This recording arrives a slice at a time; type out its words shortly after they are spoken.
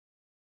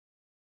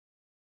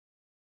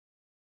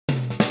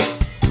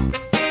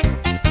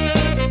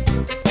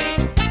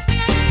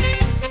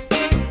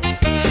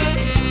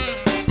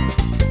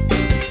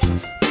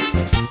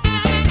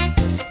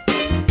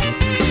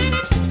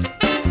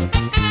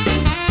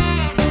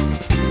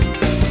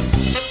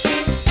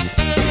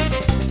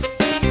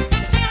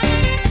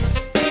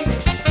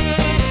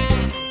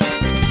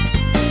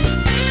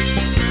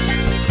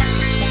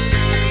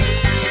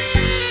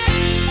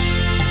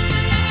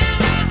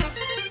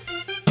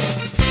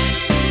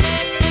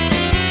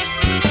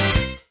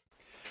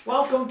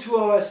Welcome to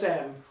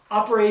OSM,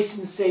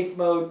 Operation Safe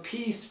Mode,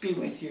 Peace Be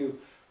With You,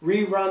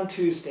 Rerun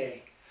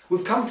Tuesday.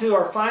 We've come to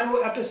our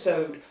final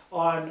episode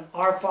on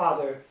Our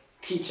Father,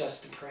 Teach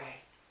Us to Pray.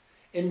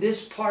 In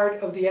this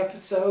part of the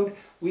episode,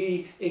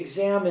 we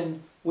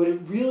examine what it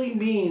really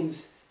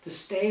means to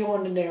stay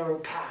on the narrow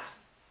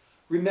path.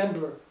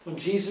 Remember, when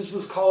Jesus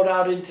was called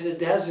out into the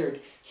desert,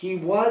 he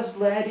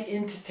was led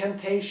into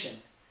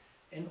temptation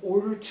in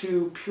order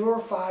to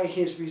purify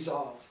his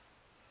resolve.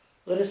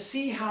 Let us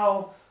see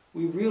how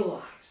we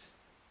realize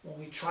when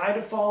we try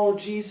to follow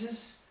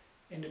Jesus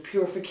in the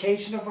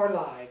purification of our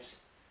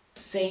lives,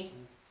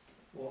 Satan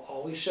will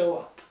always show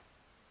up.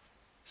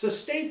 So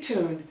stay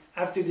tuned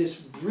after this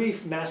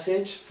brief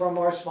message from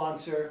our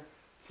sponsor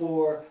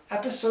for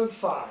episode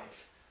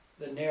 5,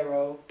 The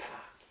Narrow Path.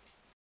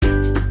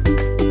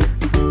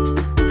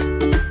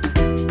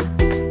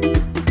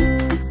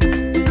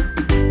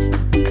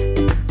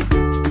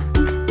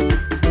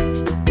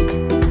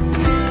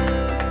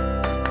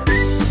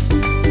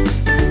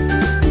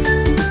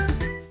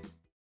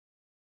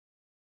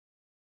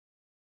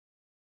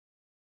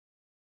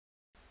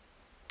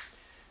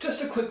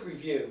 Just a quick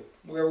review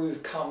where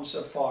we've come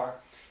so far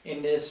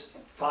in this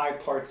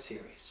 5-part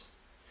series.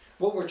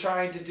 What we're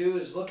trying to do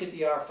is look at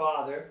the Our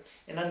Father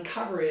and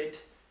uncover it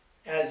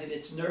as it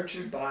is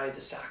nurtured by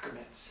the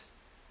sacraments.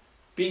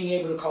 Being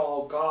able to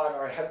call God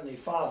our Heavenly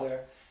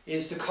Father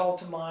is to call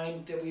to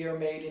mind that we are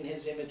made in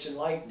His image and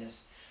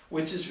likeness,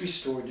 which is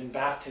restored in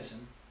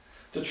baptism.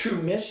 The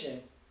true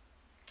mission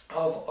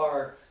of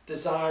our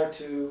desire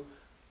to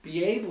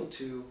be able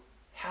to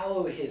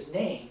hallow His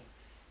name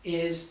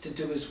is to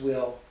do His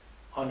will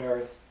on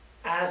earth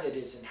as it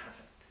is in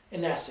heaven.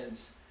 In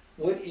essence,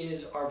 what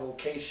is our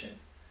vocation?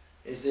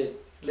 Is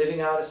it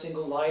living out a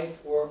single life,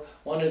 or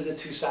one of the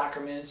 2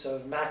 sacraments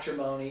of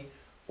matrimony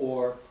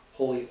or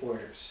holy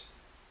orders?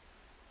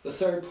 The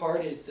third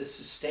part is the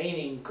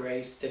sustaining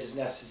grace that is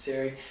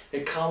necessary,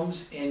 that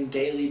comes in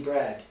daily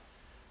bread,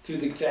 through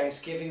the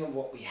thanksgiving of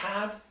what we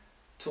have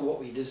to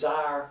what we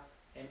desire,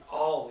 and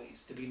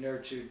always to be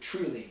nurtured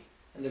truly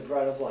in the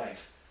bread of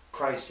life,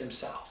 Christ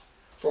Himself.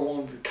 For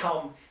when we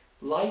become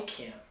like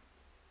Him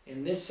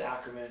in this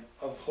sacrament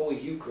of Holy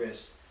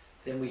Eucharist,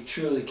 then we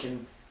truly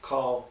can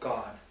call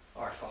God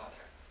our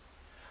Father.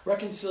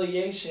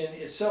 Reconciliation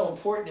is so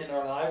important in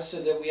our lives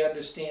so that we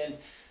understand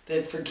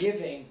that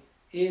forgiving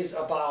is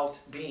about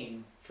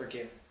being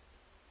forgiven.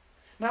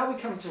 Now we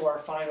come to our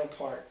final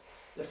part,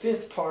 the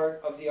 5th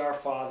part of the Our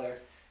Father,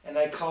 and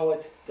I call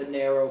it the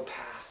narrow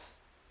path.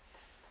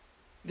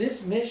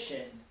 This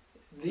mission,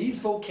 these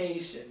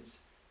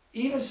vocations,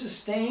 even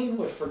sustained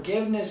with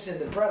forgiveness and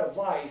the bread of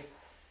life,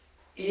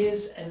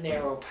 is a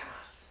narrow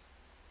path.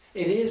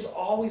 It is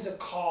always a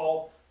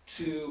call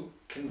to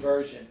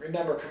conversion.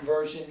 Remember,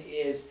 conversion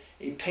is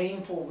a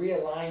painful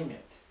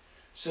realignment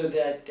so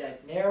that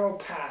that narrow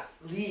path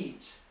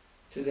leads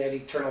to that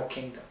eternal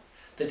kingdom.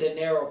 That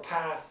narrow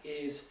path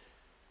is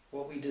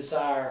what we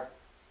desire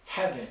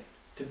heaven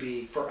to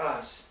be for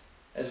us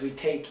as we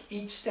take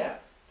each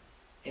step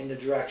in the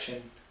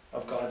direction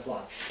of God's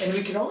love. And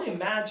we can only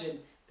imagine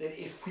that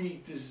if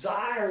we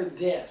desire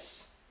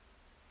this,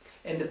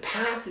 and the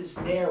path is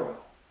narrow,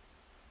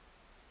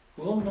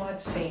 will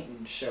not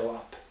Satan show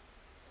up?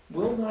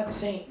 Will not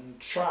Satan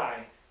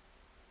try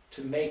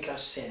to make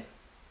us sin?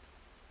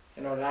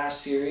 In our last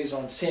series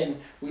on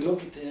sin, we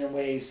looked at it in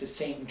ways that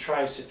Satan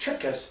tries to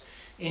trick us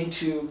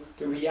into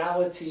the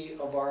reality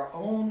of our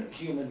own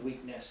human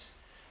weakness,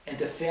 and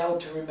to fail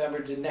to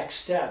remember the next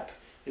step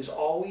is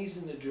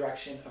always in the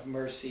direction of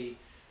mercy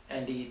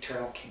and the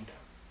eternal kingdom.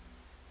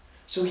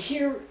 So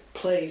here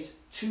plays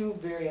 2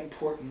 very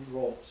important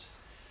roles.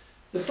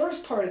 The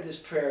first part of this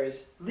prayer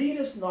is, lead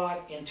us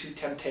not into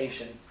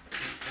temptation.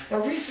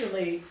 Now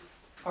recently,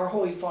 our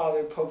Holy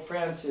Father, Pope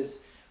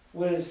Francis,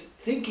 was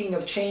thinking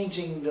of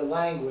changing the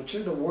language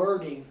or the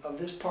wording of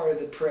this part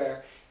of the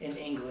prayer in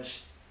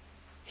English.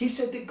 He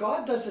said that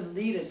God doesn't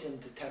lead us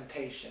into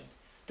temptation,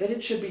 that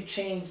it should be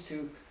changed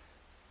to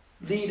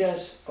lead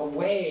us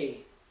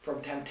away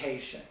from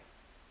temptation.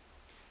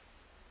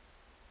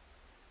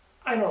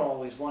 I don't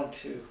always want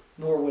to,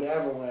 nor would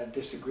ever want to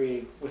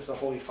disagree with the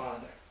Holy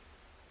Father.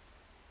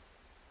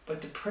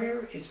 But the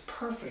prayer is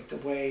perfect the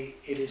way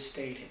it is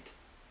stated.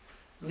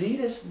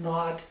 Lead us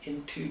not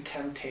into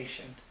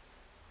temptation.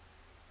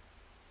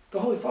 The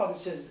Holy Father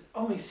says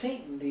only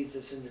Satan leads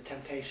us into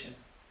temptation.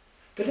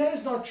 But that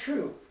is not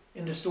true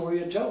in the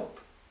story of Job.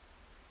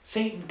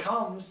 Satan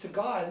comes to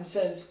God and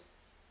says,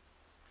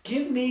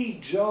 give me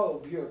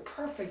Job, your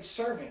perfect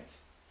servant.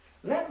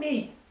 Let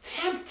me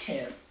tempt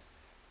him.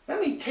 Let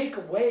me take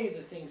away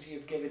the things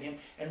you've given him,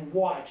 and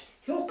watch.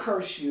 He'll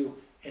curse you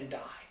and die.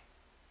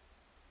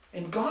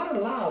 And God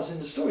allows in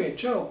the story of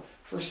Job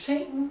for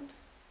Satan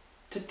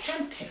to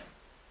tempt him.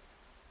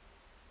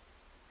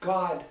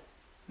 God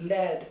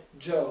led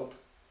Job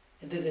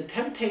into the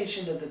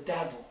temptation of the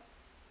devil,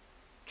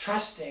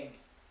 trusting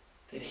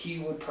that he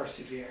would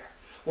persevere.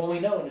 Well,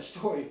 we know in the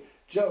story,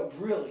 Job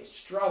really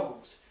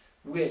struggles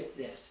with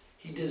this.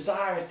 He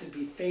desires to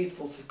be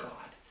faithful to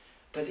God,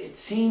 but it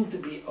seems to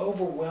be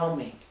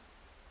overwhelming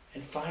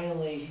And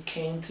finally, he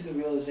came to the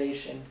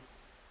realization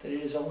that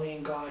it is only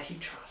in God he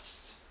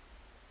trusts.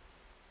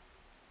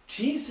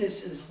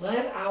 Jesus is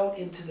led out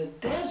into the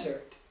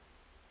desert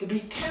to be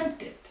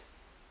tempted.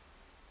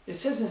 It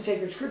says in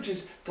sacred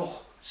scriptures, the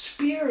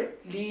Spirit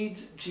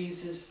leads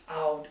Jesus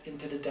out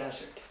into the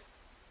desert.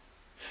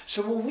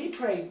 So when we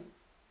pray,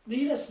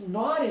 lead us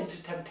not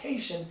into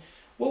temptation,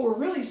 what we're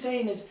really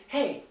saying is,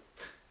 hey,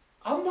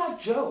 I'm not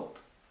Job,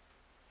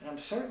 and I'm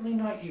certainly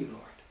not you,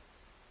 Lord.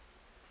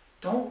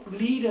 Don't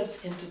lead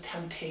us into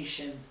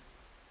temptation.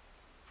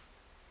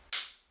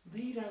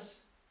 Lead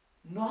us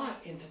not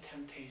into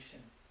temptation.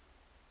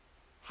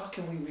 How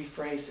can we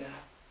rephrase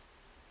that?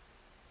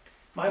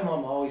 My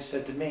mom always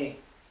said to me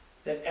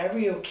that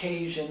every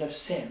occasion of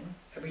sin,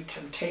 every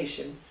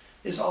temptation,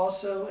 is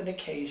also an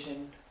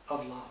occasion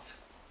of love.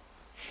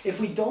 If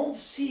we don't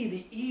see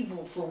the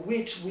evil for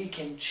which we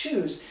can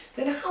choose,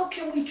 then how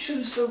can we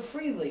choose so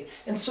freely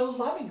and so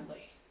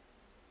lovingly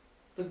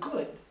the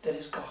good that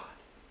is God?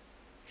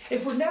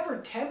 If we're never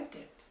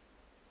tempted,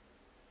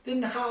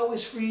 then how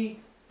is free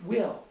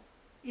will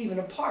even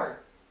a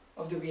part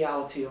of the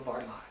reality of our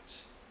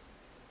lives?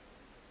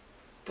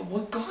 But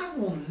what God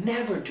will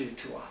never do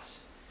to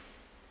us,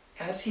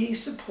 as he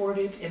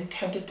supported and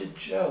tempted to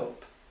Job,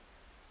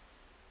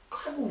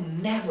 God will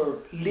never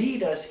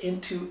lead us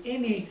into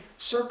any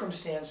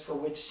circumstance for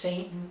which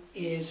Satan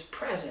is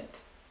present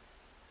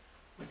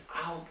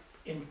without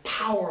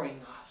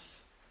empowering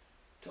us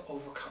to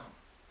overcome.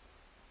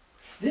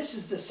 This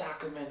is the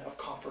sacrament of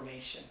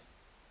confirmation.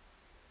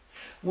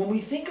 When we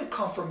think of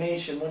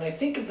confirmation, when I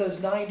think of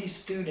those 90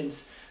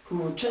 students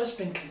who have just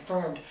been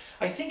confirmed,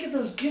 I think of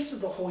those gifts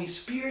of the Holy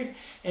Spirit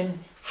and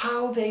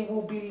how they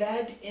will be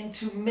led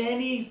into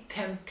many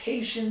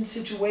temptation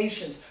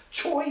situations,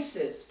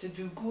 choices to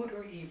do good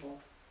or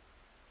evil,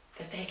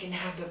 that they can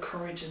have the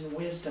courage and the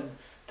wisdom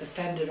to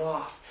fend it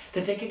off,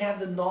 that they can have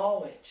the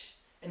knowledge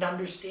and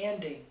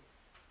understanding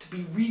to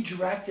be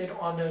redirected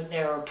on the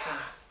narrow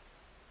path,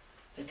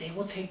 that they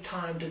will take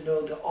time to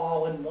know the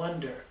awe and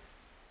wonder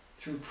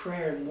through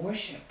prayer and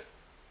worship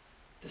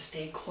to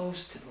stay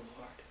close to the Lord,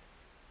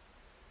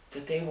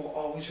 that they will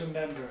always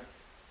remember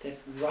that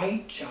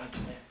right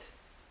judgment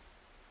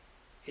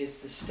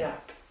is the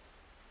step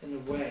in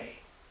the way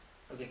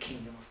of the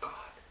kingdom of God.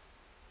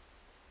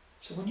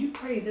 So when you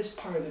pray this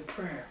part of the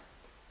prayer,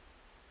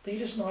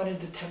 lead us not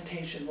into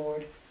temptation,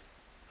 Lord.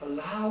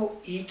 Allow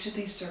each of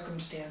these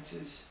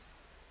circumstances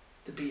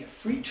to be a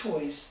free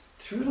choice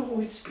through the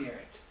Holy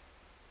Spirit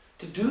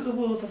to do the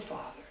will of the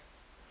Father,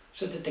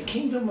 so that the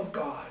kingdom of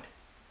God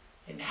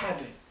in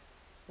heaven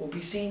will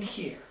be seen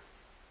here,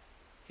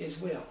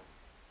 his will,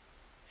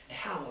 and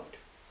hallowed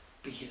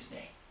be his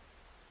name.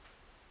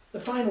 The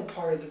final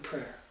part of the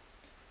prayer.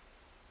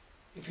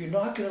 If you're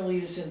not going to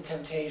lead us in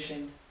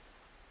temptation,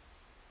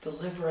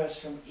 deliver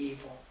us from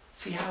evil.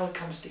 See how it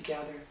comes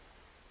together?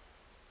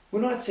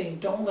 We're not saying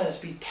don't let us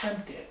be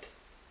tempted,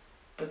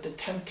 but the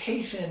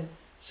temptation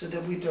so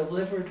that we're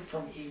delivered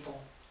from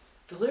evil.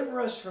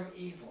 Deliver us from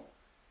evil.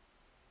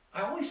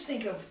 I always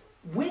think of,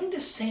 when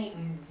does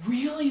Satan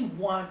really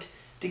want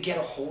to get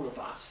a hold of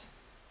us?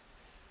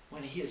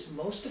 When he is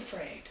most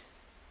afraid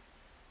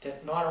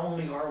that not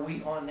only are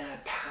we on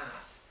that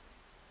path,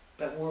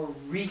 but we're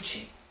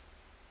reaching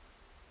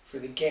for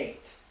the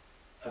gate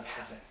of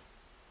heaven.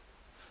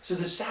 So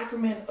the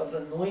sacrament of the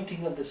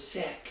anointing of the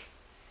sick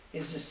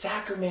is the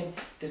sacrament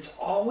that's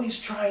always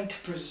trying to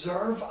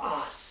preserve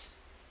us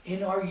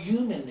in our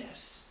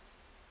humanness,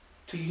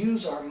 to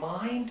use our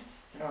mind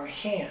and our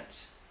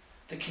hands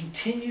to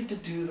continue to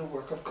do the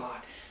work of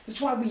God.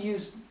 That's why we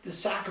use the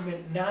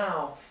sacrament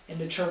now in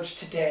the church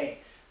today,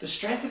 to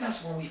strengthen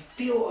us when we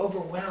feel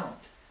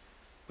overwhelmed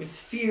with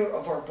fear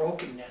of our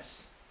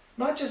brokenness.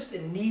 Not just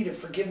in need of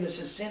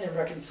forgiveness of sin and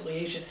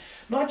reconciliation,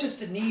 not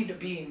just in need of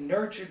being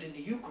nurtured in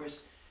the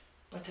Eucharist,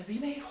 but to be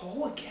made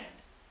whole again.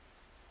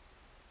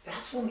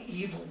 That's when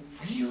evil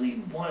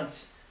really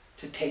wants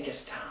to take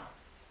us down.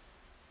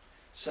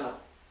 So,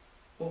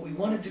 what we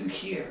want to do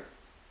here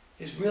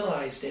is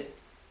realize that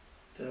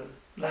the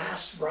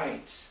last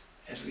rites,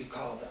 as we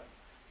call them,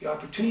 the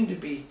opportunity to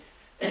be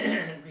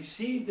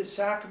receive the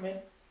sacrament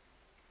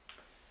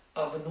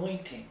of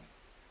anointing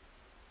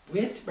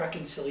with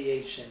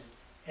reconciliation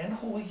and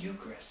Holy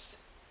Eucharist,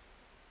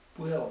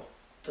 will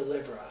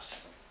deliver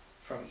us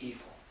from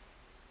evil.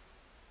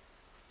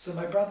 So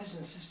my brothers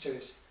and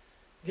sisters,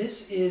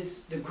 this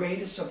is the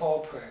greatest of all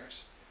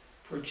prayers,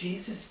 for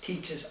Jesus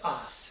teaches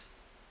us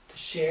to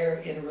share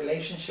in a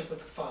relationship with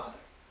the Father,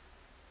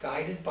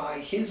 guided by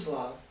his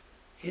love,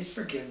 his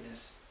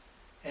forgiveness,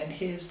 and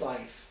his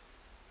life,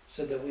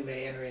 so that we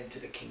may enter into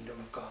the kingdom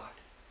of God.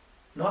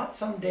 Not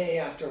someday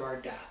after our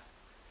death,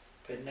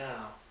 but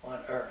now on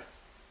earth,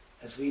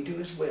 as we do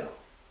his will,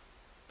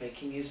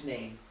 making his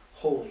name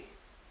holy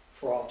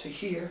for all to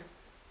hear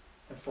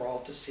and for all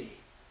to see.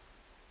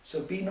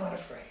 So be not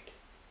afraid.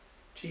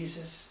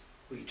 Jesus,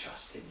 we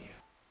trust in you.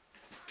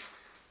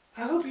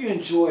 I hope you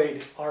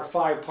enjoyed our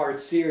 5-part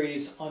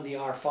series on the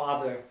Our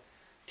Father,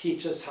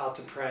 Teach Us How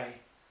to Pray.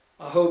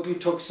 I hope you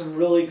took some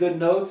really good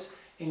notes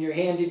in your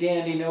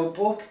handy-dandy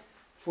notebook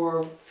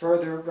for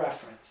further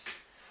reference.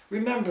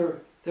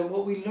 Remember that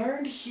what we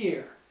learned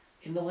here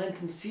in the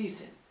Lenten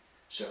season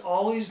should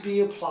always be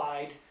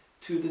applied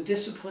to the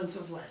disciplines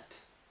of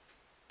Lent.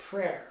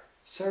 Prayer,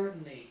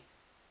 certainly,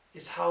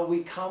 is how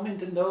we come and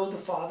to know the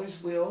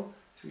Father's will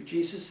through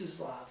Jesus'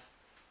 love.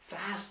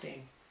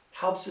 Fasting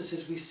helps us,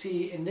 as we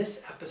see in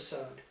this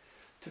episode,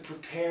 to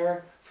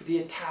prepare for the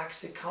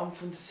attacks that come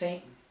from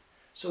Satan,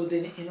 so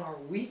that in our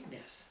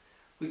weakness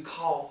we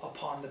call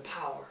upon the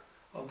power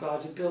of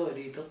God's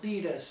ability to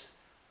lead us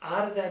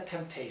out of that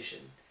temptation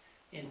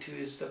into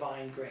his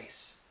divine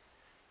grace.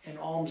 And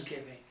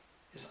almsgiving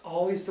is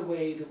always the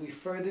way that we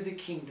further the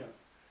kingdom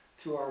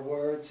through our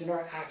words and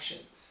our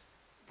actions.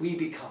 We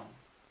become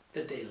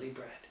the daily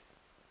bread.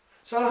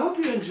 So I hope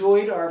you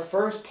enjoyed our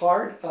first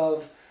part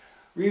of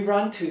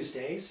Rerun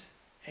Tuesdays,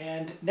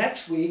 and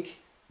next week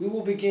we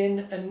will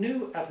begin a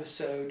new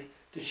episode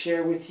to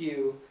share with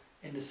you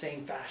in the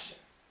same fashion.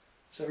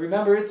 So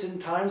remember, it's in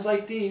times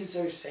like these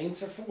our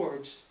saints are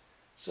forged.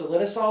 So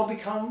let us all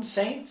become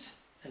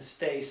saints and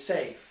stay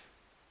safe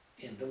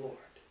in the Lord.